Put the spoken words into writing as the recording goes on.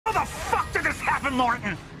from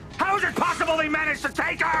Morton? How is it possible they managed to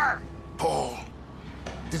take her? Paul,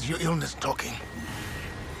 this is your illness talking.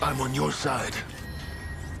 I'm on your side.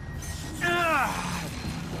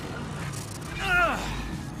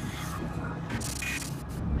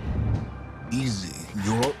 Easy,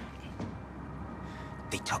 you're...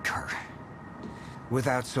 They took her.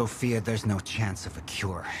 Without Sophia, there's no chance of a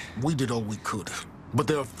cure. We did all we could. But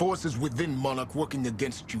there are forces within Monarch working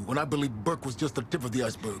against you, and I believe Burke was just the tip of the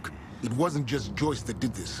iceberg. It wasn't just Joyce that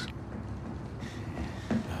did this.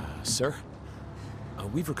 Sir?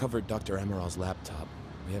 We've recovered Dr. Amaral's laptop.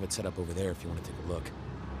 We have it set up over there if you want to take a look.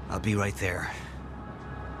 I'll be right there.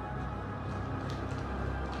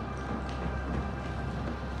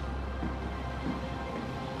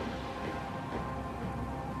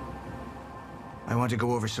 I want to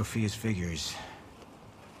go over Sophia's figures.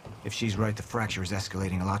 If she's right, the fracture is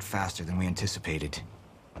escalating a lot faster than we anticipated.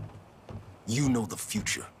 You know the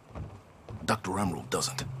future. Dr. Amaral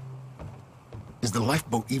doesn't. Is the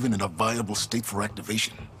lifeboat even in a viable state for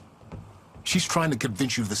activation? She's trying to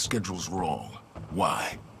convince you the schedule's wrong.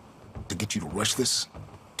 Why? To get you to rush this?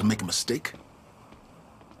 To make a mistake?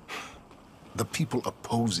 The people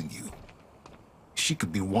opposing you. She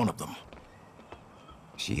could be one of them.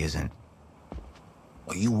 She isn't.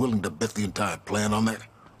 Are you willing to bet the entire plan on that?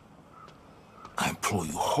 I implore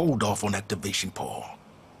you, hold off on activation, Paul.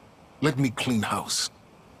 Let me clean house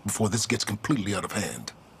before this gets completely out of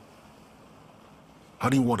hand. How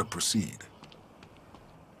do you want to proceed?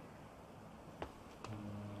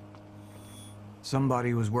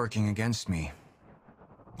 Somebody was working against me.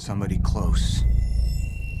 Somebody close.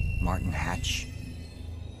 Martin Hatch.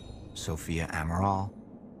 Sophia Amaral.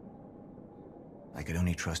 I could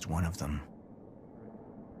only trust one of them.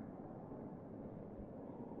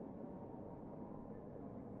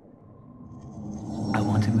 I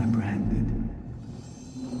want him apprehended.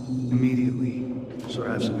 Immediately. Sir,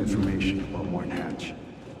 I have some information about Martin Hatch.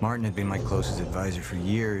 Martin had been my closest advisor for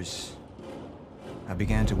years. I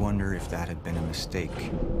began to wonder if that had been a mistake.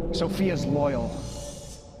 Sophia's loyal.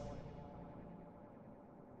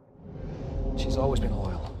 She's always been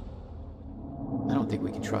loyal. I don't think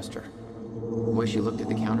we can trust her. The way she looked at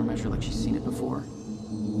the countermeasure like she's seen it before.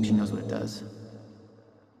 She knows what it does.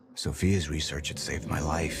 Sophia's research had saved my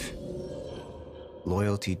life.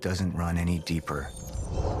 Loyalty doesn't run any deeper.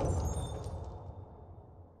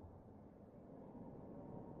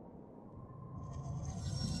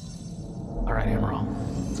 All right, Amaral.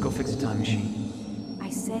 Let's go fix the time machine.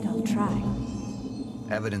 I said I'll try.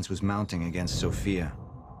 Evidence was mounting against Sophia.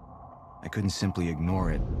 I couldn't simply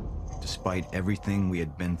ignore it, despite everything we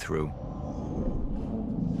had been through.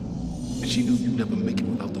 And she knew you'd never make it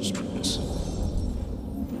without those treatments.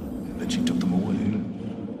 And then she took them away.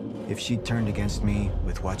 If she turned against me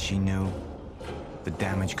with what she knew, the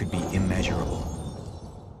damage could be immeasurable.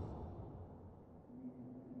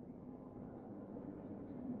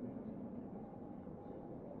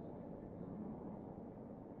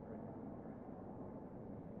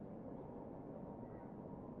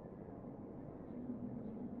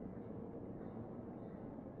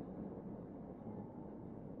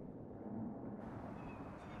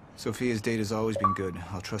 Sophia's date has always been good.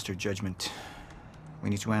 I'll trust her judgment. We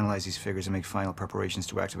need to analyze these figures and make final preparations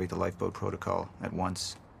to activate the lifeboat protocol at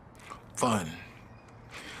once. Fine.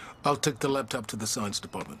 I'll take the laptop to the science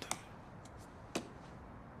department.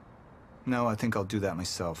 No, I think I'll do that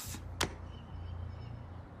myself.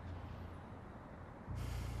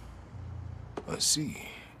 I see.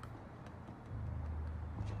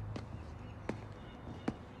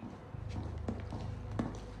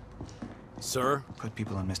 Sir? Put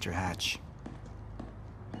people on Mr. Hatch.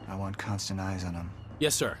 I want constant eyes on him.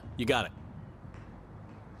 Yes, sir. You got it.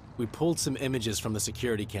 We pulled some images from the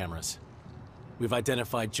security cameras. We've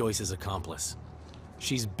identified Joyce's accomplice.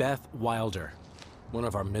 She's Beth Wilder, one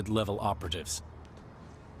of our mid-level operatives.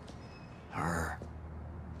 Her.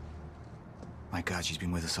 My God, she's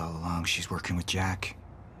been with us all along. She's working with Jack.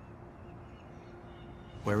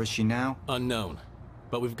 Where is she now? Unknown.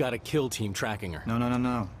 But we've got a kill team tracking her.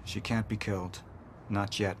 No. She can't be killed.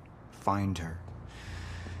 Not yet. Find her.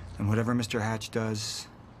 And whatever Mr. Hatch does,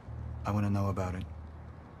 I want to know about it.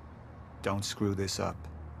 Don't screw this up.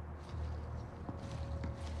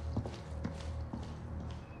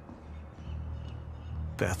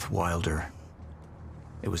 Beth Wilder.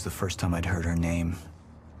 It was the first time I'd heard her name,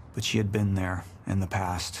 but she had been there in the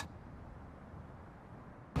past.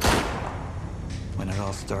 When it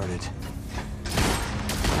all started.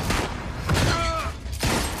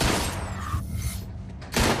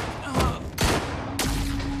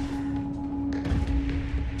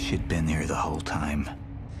 She'd been there the whole time,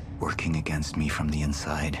 working against me from the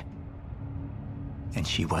inside. And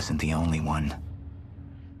she wasn't the only one.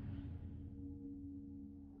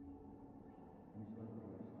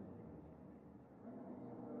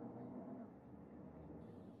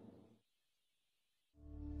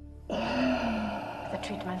 The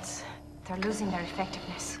treatments, they're losing their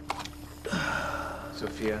effectiveness.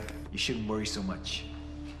 Sophia, you shouldn't worry so much.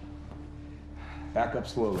 Back up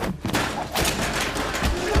slowly.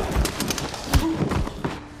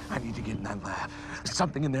 I need to get in that lab. There's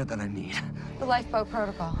something in there that I need. The lifeboat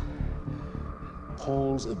protocol.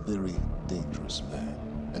 Paul's a very dangerous man,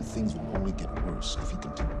 and things will only get worse if he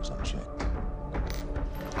continues unchecked.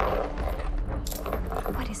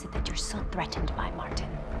 What is it that you're so threatened by, Martin?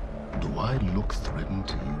 Do I look threatened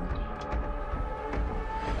to you?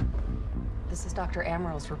 This is Dr.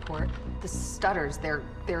 Amaril's report. The stutters,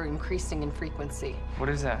 they're increasing in frequency. What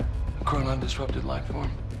is that? A chronon-disrupted life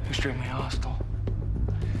form. Extremely hostile.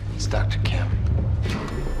 It's Dr. Kim.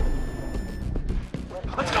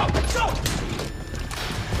 Let's go! Let's go!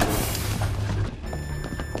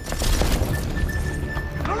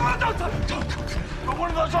 No, don't! Put one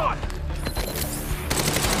of those on!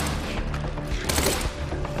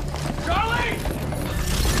 Charlie!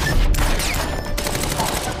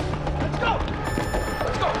 Let's go!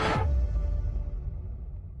 Let's go!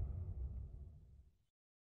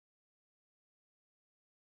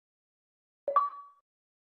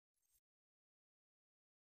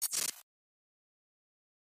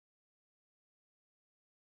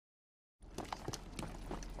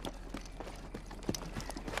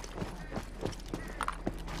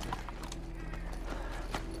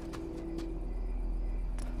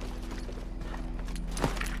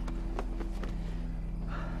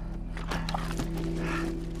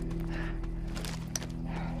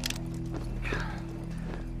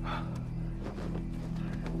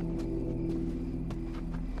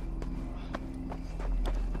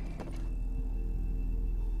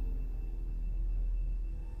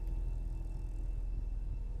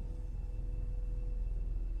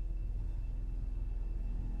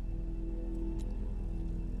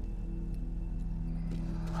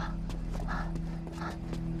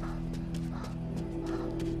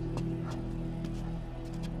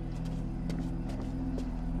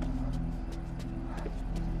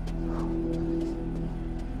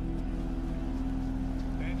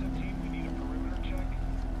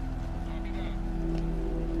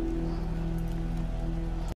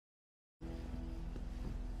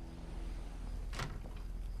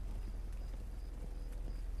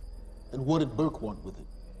 And what did Burke want with it?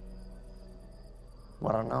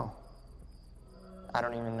 Well, I don't know. I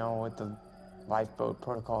don't even know what the lifeboat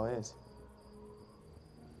protocol is.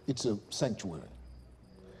 It's a sanctuary,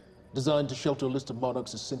 designed to shelter a list of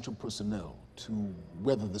Monarch's essential personnel to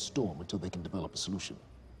weather the storm until they can develop a solution.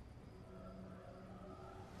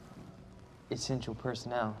 Essential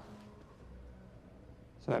personnel.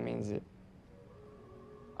 So that means that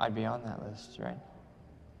I'd be on that list, right?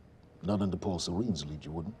 Not under Paul Serene's lead,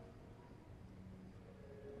 you wouldn't.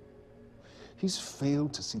 He's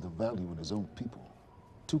failed to see the value in his own people,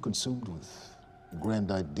 too consumed with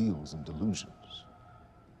grand ideals and delusions.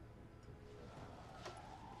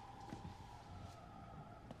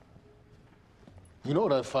 You know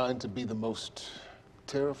what I find to be the most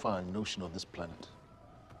terrifying notion on this planet?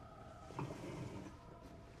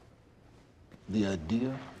 The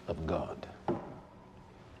idea of God.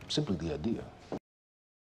 Simply the idea.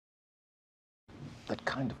 That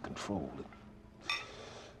kind of control.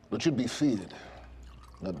 It should be feared,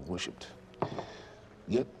 not worshipped.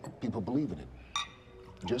 Yet, people believe in it,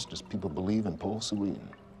 just as people believe in Paul Serene.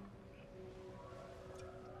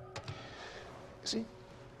 See,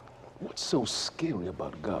 what's so scary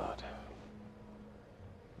about God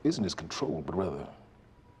isn't his control, but rather,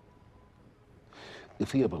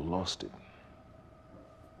 if he ever lost it.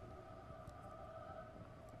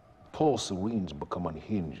 Paul Serene's become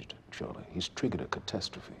unhinged, Charlie. He's triggered a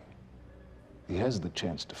catastrophe. He has the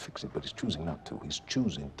chance to fix it, but he's choosing not to. He's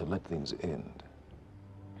choosing to let things end.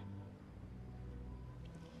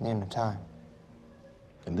 The end of time.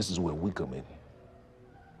 And this is where we come in.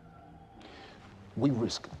 We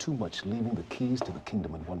risk too much leaving the keys to the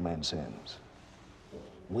kingdom in one man's hands.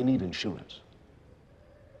 We need insurance.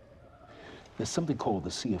 There's something called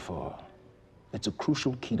the CFR. It's a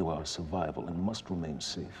crucial key to our survival and must remain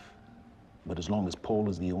safe. But as long as Paul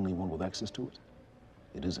is the only one with access to it,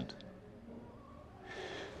 it isn't.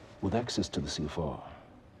 With access to the CFR,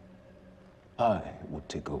 I would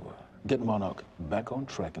take over, get Monarch back on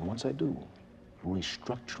track, and once I do,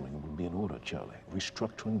 restructuring would be in order, Charlie.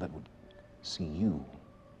 Restructuring that would see you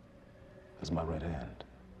as my right hand.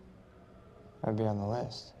 I'd be on the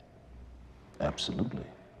list. Absolutely.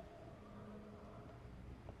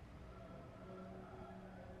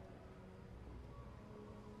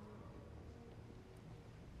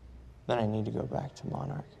 then I need to go back to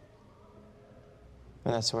Monarch.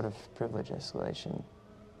 And that sort of privilege escalation,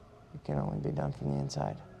 it can only be done from the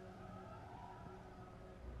inside.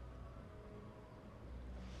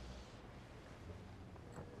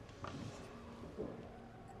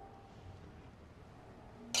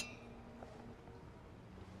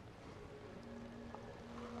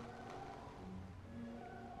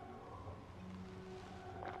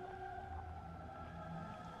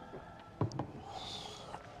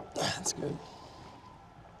 That's good.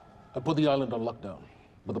 I put the island on lockdown,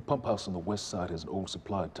 but the pump house on the west side has an old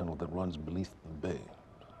supply tunnel that runs beneath the bay.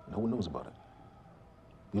 No one knows about it.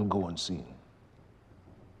 You'll go unseen.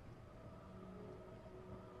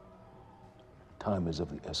 Time is of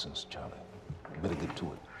the essence, Charlie. You better get to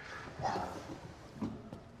it. Yeah.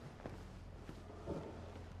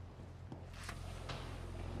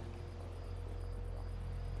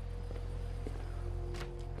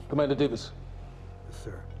 Commander Davis. Yes,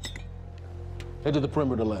 sir. Head to the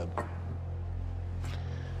perimeter lab.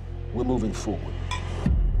 We're moving forward.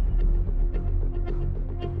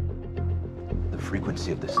 The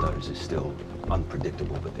frequency of the stutters is still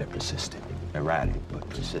unpredictable, but they're persistent. Erratic, but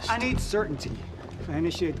persistent. I need certainty. If I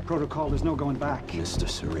initiate the protocol, there's no going back. Mr.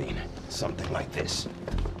 Serene, something like this.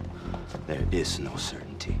 There is no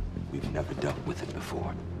certainty. We've never dealt with it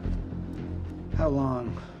before. How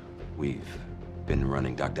long? We've been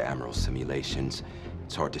running Dr. Amaril's simulations.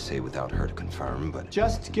 It's hard to say without her to confirm, but...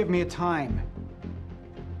 Just give me a time.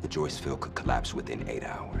 The Joyce field could collapse within 8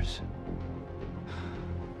 hours.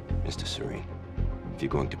 Mr. Serene, if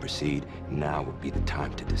you're going to proceed, now would be the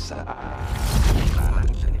time to decide.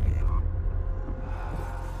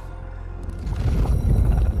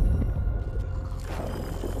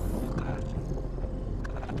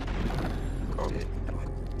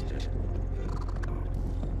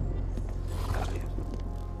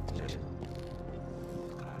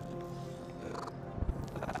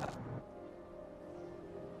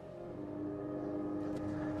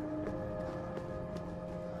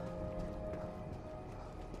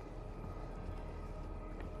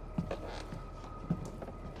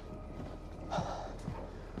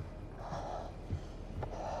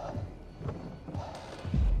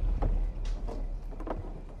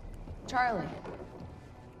 Charlie.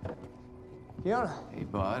 Fiona. Hey,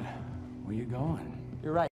 bud. Where you going?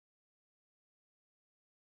 You're right.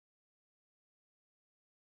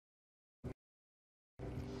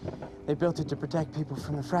 They built it to protect people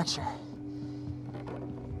from the fracture.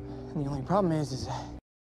 And the only problem is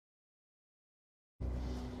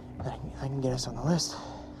that I can get us on the list.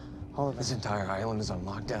 All of us. This entire island is on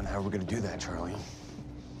lockdown. How are we gonna do that, Charlie?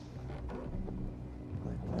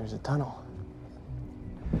 There's a tunnel.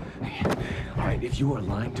 Hey, all right, if you are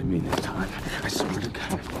lying to me this time, I swear to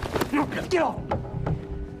God. No, get off!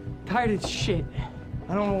 Tired of shit.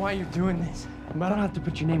 I don't know why you're doing this, but I don't have to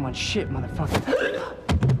put your name on shit, motherfucker.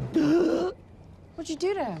 What'd you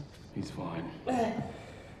do to him? He's fine.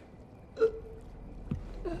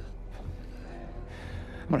 I'm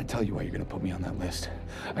gonna tell you why you're gonna put me on that list.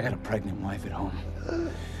 I got a pregnant wife at home,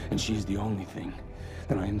 and she's the only thing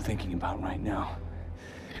that I am thinking about right now.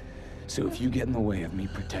 So if you get in the way of me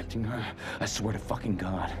protecting her, I swear to fucking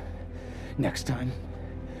God, next time,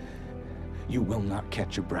 you will not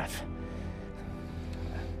catch your breath.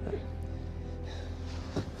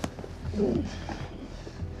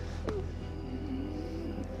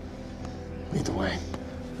 Lead the way.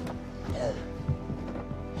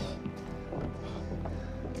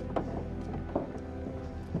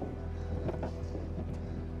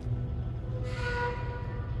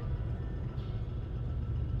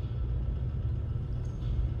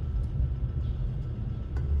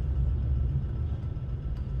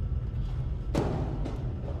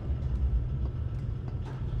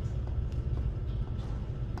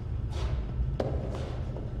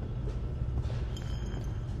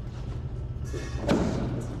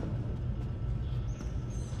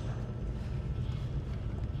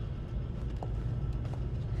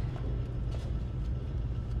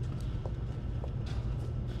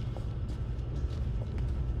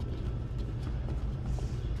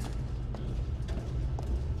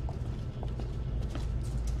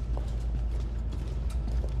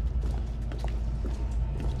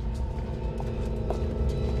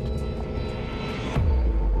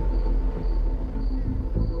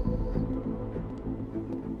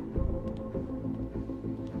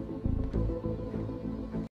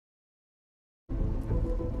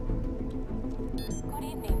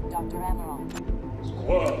 Dr. Amaral.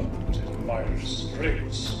 Squirmed in my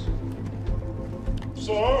straits.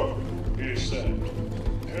 So, he said,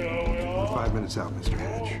 here we are. 5 minutes out, Mr.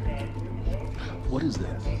 Hatch. What is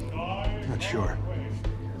that? Not sure.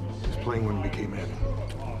 Just playing when we came in.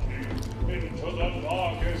 Into the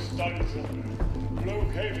darkest dungeon,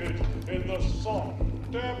 located in the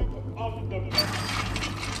soft depth of the...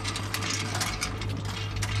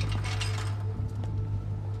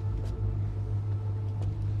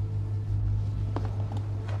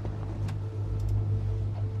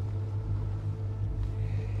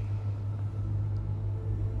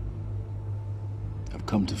 I've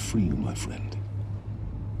come to free you, my friend.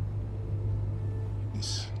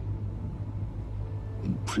 This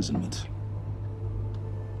imprisonment,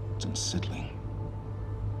 it's unsettling.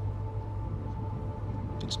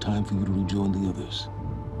 It's time for you to rejoin the others,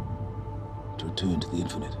 to return to the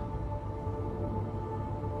infinite.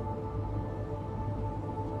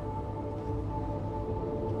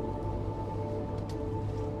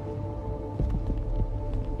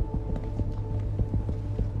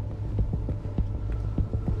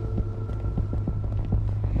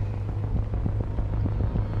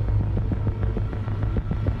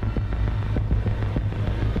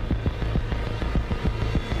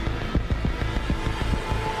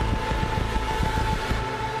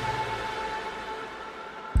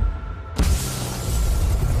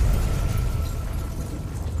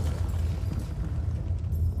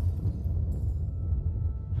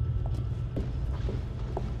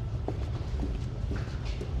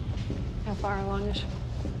 How far along is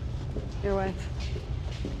your wife?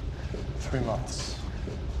 3 months.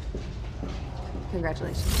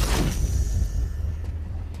 Congratulations.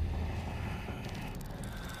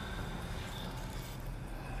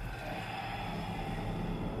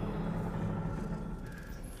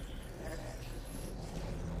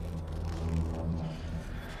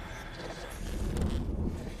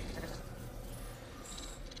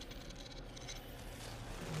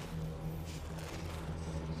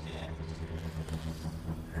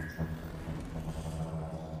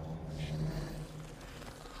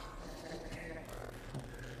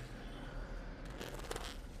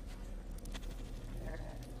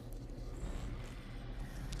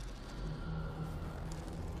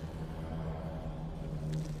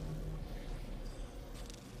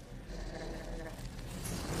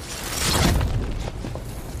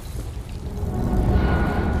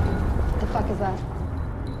 Is that?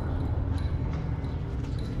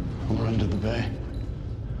 We're under the bay.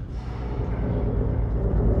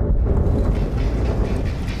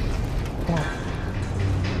 Come on.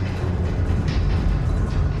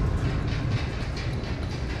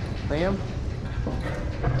 Liam?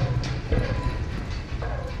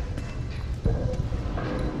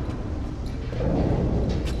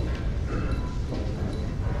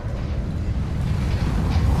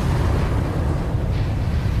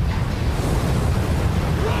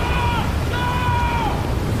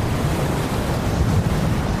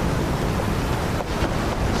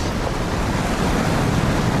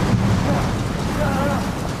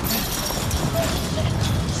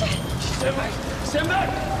 Stand back!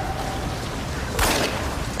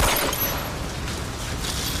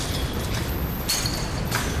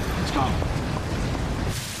 Let's go.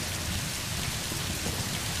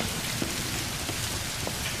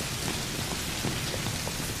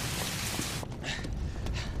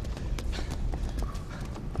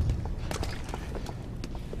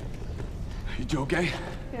 You okay?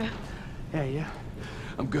 Yeah. Yeah.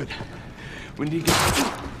 I'm good. We need to get...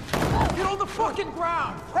 Get on the fucking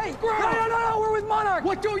ground! Hey, no, we're with Monarch!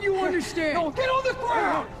 What don't you understand? No, get on the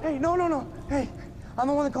ground! Hey, no. Hey, I'm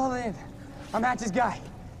the one that called it in. I'm Hatch's guy.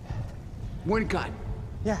 Wincott.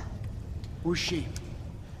 Yeah. Where's she?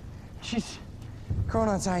 She's a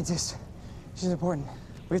chronon scientist. She's important.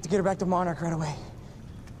 We have to get her back to Monarch right away.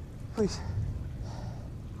 Please.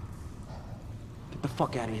 Get the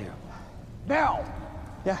fuck out of here. Now!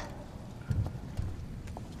 Yeah.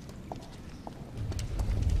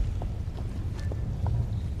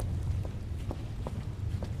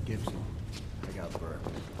 Gibson, I got Burke.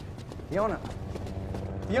 Fiona,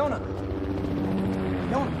 you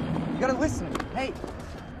gotta listen. Hey.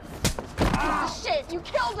 Ah, shit! You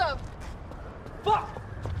killed him! Fuck!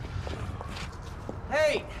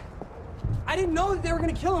 Hey! I didn't know that they were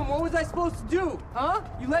gonna kill him. What was I supposed to do? Huh?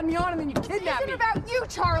 You let me on and then you kidnapped me. This isn't about you,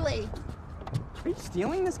 Charlie! Are you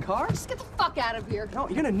stealing this car? Just get the fuck out of here. No,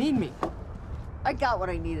 you're gonna need me. I got what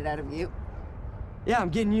I needed out of you. Yeah, I'm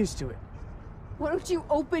getting used to it. Why don't you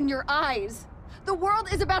open your eyes? The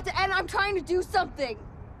world is about to end. I'm trying to do something.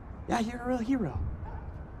 Yeah, you're a real hero.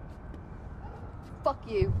 Fuck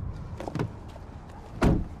you.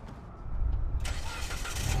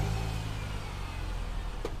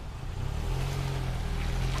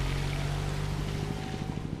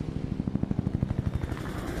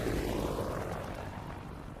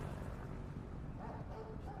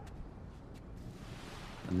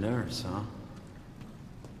 Nerves, huh?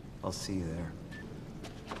 I'll see you there.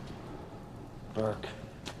 Burke.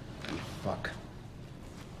 You fuck.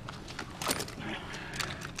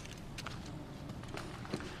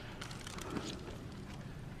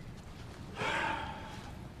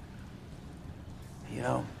 You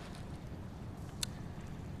know,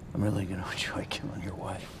 I'm really gonna enjoy killing your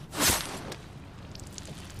wife.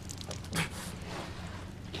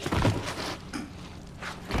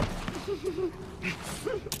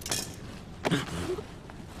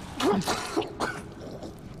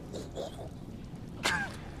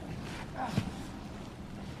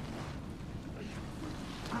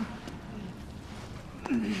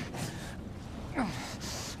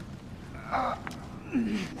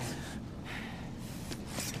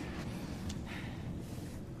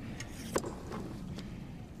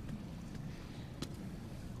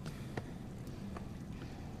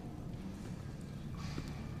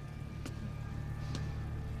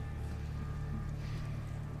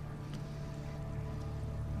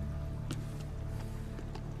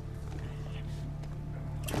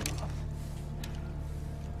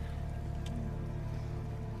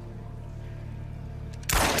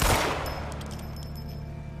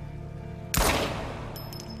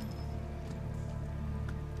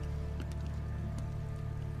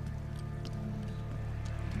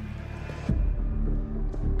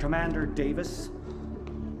 Commander Davis?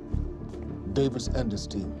 Davis and his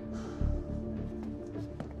team.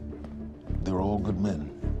 They're all good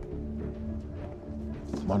men.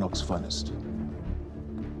 Monarch's finest.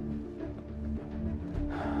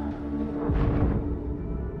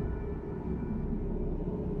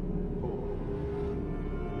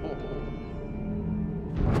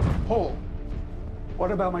 Paul,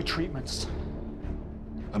 what about my treatments?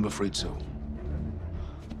 I'm afraid so.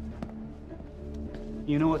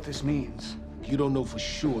 You know what this means? You don't know for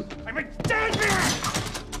sure. I'm a dead man!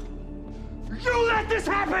 You let this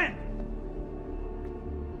happen!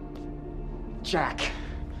 Jack.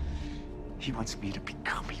 He wants me to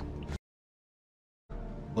become you.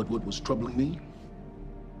 But what was troubling me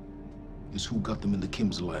is who got them into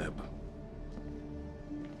Kim's lab.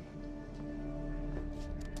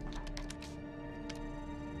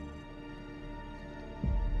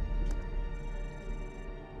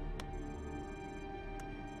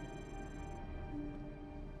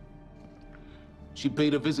 She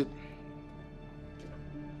paid a visit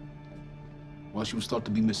while she was thought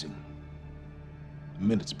to be missing,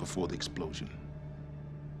 minutes before the explosion.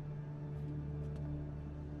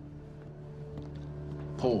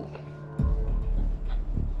 Paul,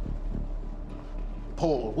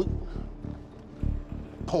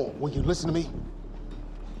 will you listen to me?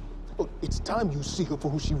 Look, it's time you see her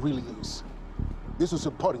for who she really is. This was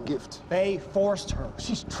her parting gift. They forced her.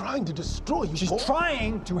 She's trying to destroy you, She's Paul.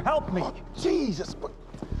 trying to help me. Oh, Jesus, but...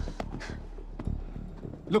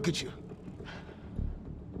 Look at you.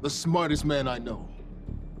 The smartest man I know.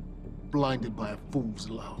 Blinded by a fool's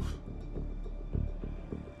love.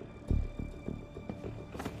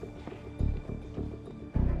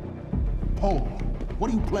 Paul,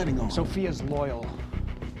 what are you planning on? Sophia's loyal.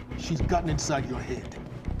 She's gotten inside your head.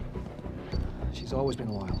 She's always been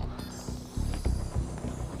loyal.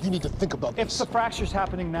 You need to think about this. If the fracture's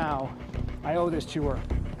happening now, I owe this to her.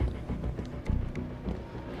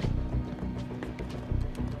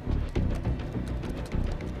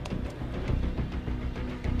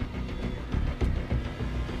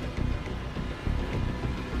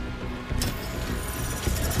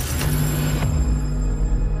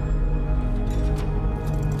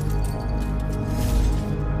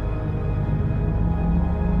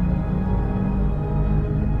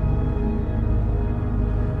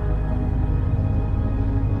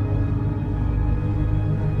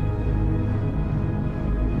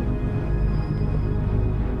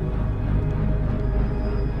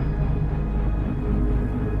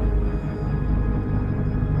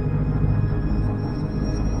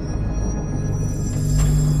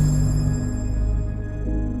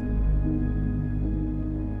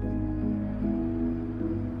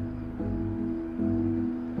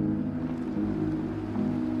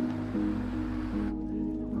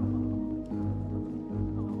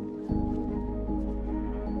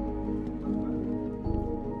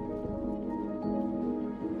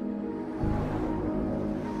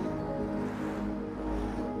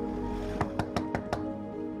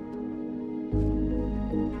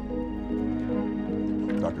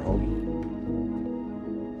 Dr. Hogan?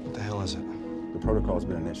 What the hell is it? The protocol's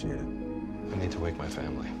been initiated. I need to wake my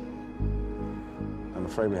family. I'm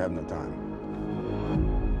afraid we have no time.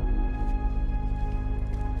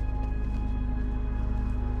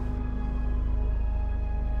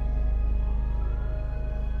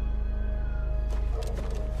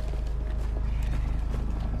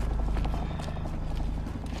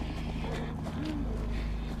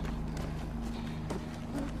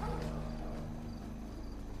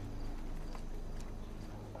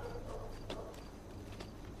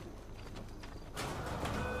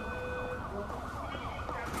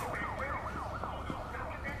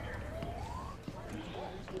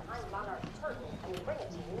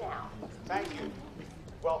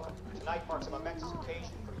 Tonight marks a momentous occasion.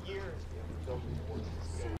 For years, we have been building towards this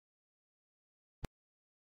day.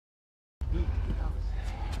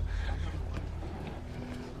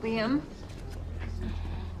 Liam?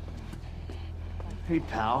 Hey,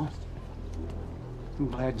 pal. I'm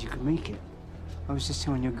glad you could make it. I was just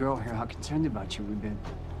telling your girl here how concerned about you we've been.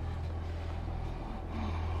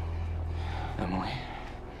 Emily,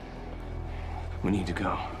 we need to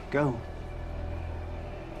go. Go?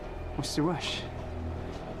 What's the rush?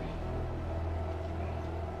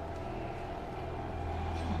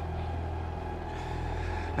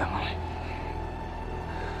 Emily,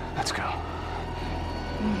 let's go.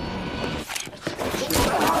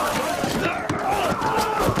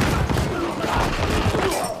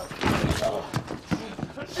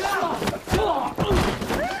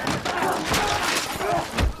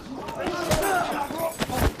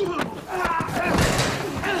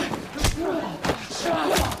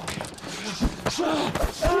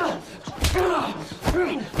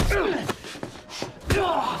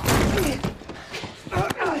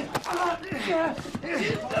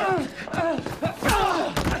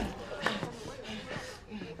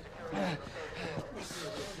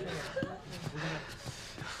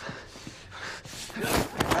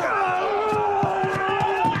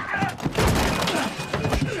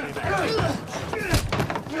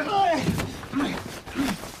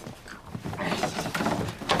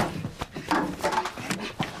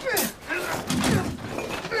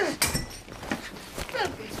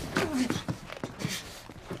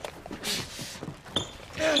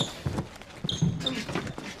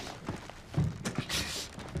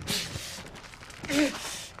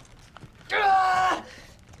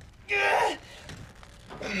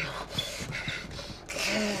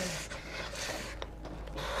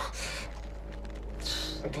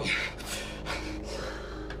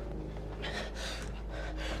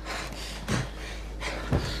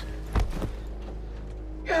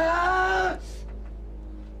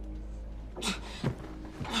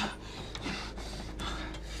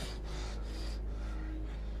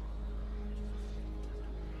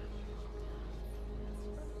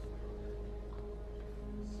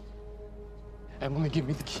 Emily, give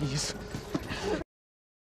me the keys.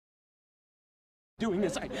 Doing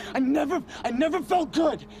this, I never felt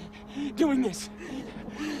good doing this.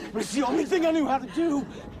 But it's the only thing I knew how to do.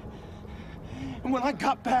 And when I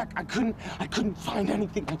got back, I couldn't find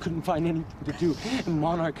anything. I couldn't find anything to do. And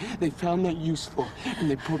Monarch, they found that useful, and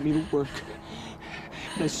they put me to work.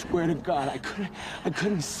 And I swear to God, I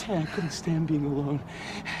couldn't stand being alone.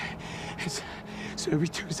 So every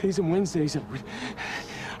Tuesdays and Wednesdays,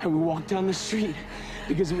 I would walk down the street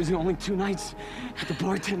because it was the only 2 nights at the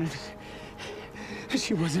bartender.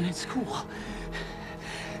 She wasn't at school.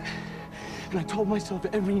 And I told myself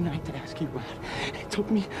every night to ask you out. It took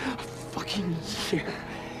me a fucking year.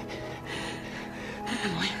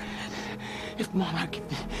 Emily, if Monarch,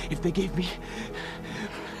 if they gave me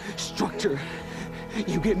structure,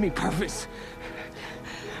 you gave me purpose.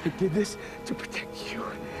 I did this to protect you.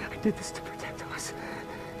 I did this to protect us.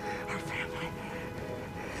 Our family.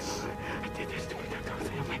 I did this to protect our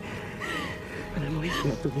family. And Emily, you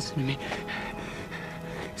have to listen to me.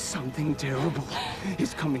 Something terrible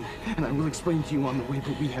is coming, and I will explain to you on the way,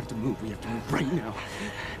 but we have to move. We have to move right now.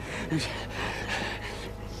 If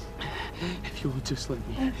you will just let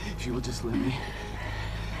me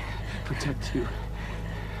protect you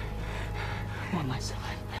one last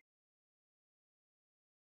time.